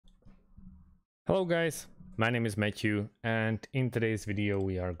Hello guys, my name is Matthew, and in today's video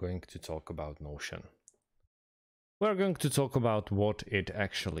we are going to talk about Notion. We're going to talk about what it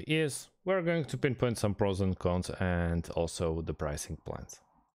actually is, we're going to pinpoint some pros and cons, and also the pricing plans.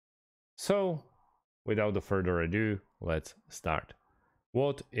 So, without further ado, let's start.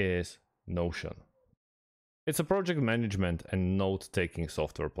 What is Notion? It's a project management and note-taking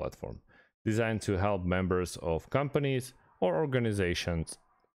software platform designed to help members of companies or organizations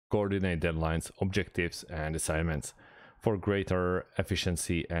coordinate deadlines, objectives, and assignments for greater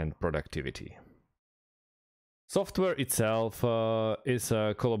efficiency and productivity. Software itself is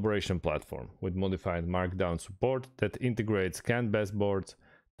a collaboration platform with modified Markdown support that integrates Kanban boards,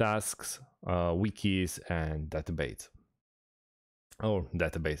 tasks, wikis, and databases.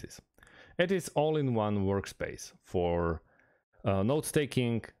 It is all-in-one workspace for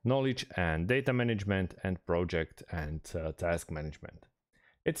note-taking, knowledge and data management, and project and task management.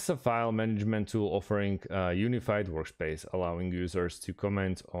 It's a file management tool offering a unified workspace, allowing users to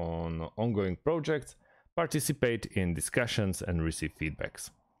comment on ongoing projects, participate in discussions, and receive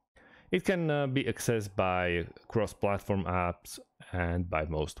feedbacks. It can be accessed by cross-platform apps and by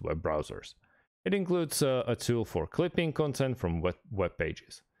most web browsers. It includes a tool for clipping content from web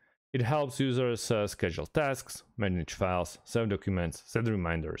pages. It helps users schedule tasks, manage files, save documents, set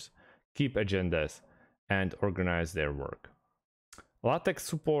reminders, keep agendas, and organize their work. LaTeX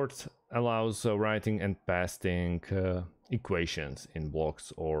support allows writing and pasting equations in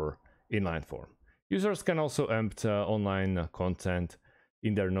blocks or inline form. Users can also empt online content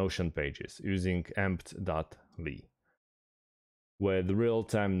in their Notion pages using empt.ly, with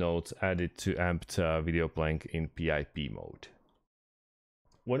real-time notes added to empt video playing in PIP mode.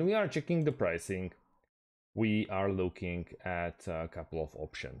 When we are checking the pricing, we are looking at a couple of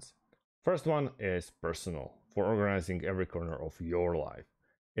options. First one is personal, for organizing every corner of your life.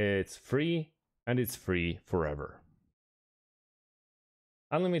 It's free, and it's free forever.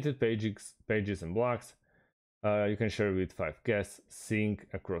 Unlimited pages and blocks. You can share with 5 guests, sync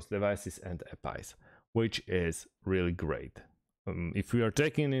across devices and APIs, which is really great. If we are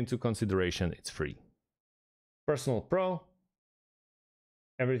taking into consideration, it's free. Personal Pro.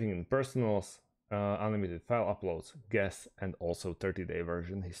 Everything in personals, unlimited file uploads, guests, and also 30-day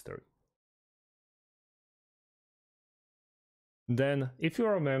version history. Then, if you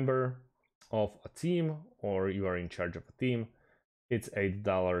are a member of a team or you are in charge of a team, it's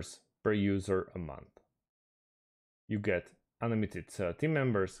 $8 per user a month. You get unlimited team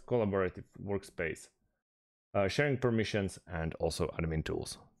members, collaborative workspace, sharing permissions, and also admin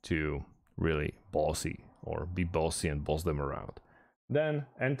tools to really be bossy and boss them around. Then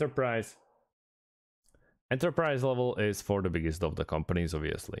Enterprise. Enterprise level is for the biggest of the companies,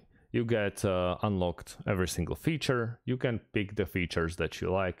 obviously. You get unlocked every single feature, you can pick the features that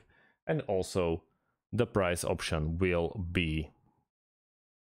you like, and also the price option will be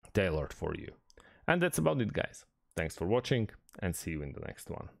tailored for you. And that's about it, guys. Thanks for watching, and see you in the next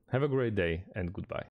one. Have a great day, and goodbye.